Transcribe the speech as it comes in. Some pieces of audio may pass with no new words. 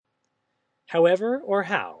However or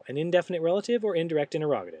how, an indefinite relative or indirect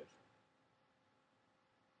interrogative.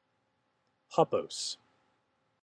 Hopos.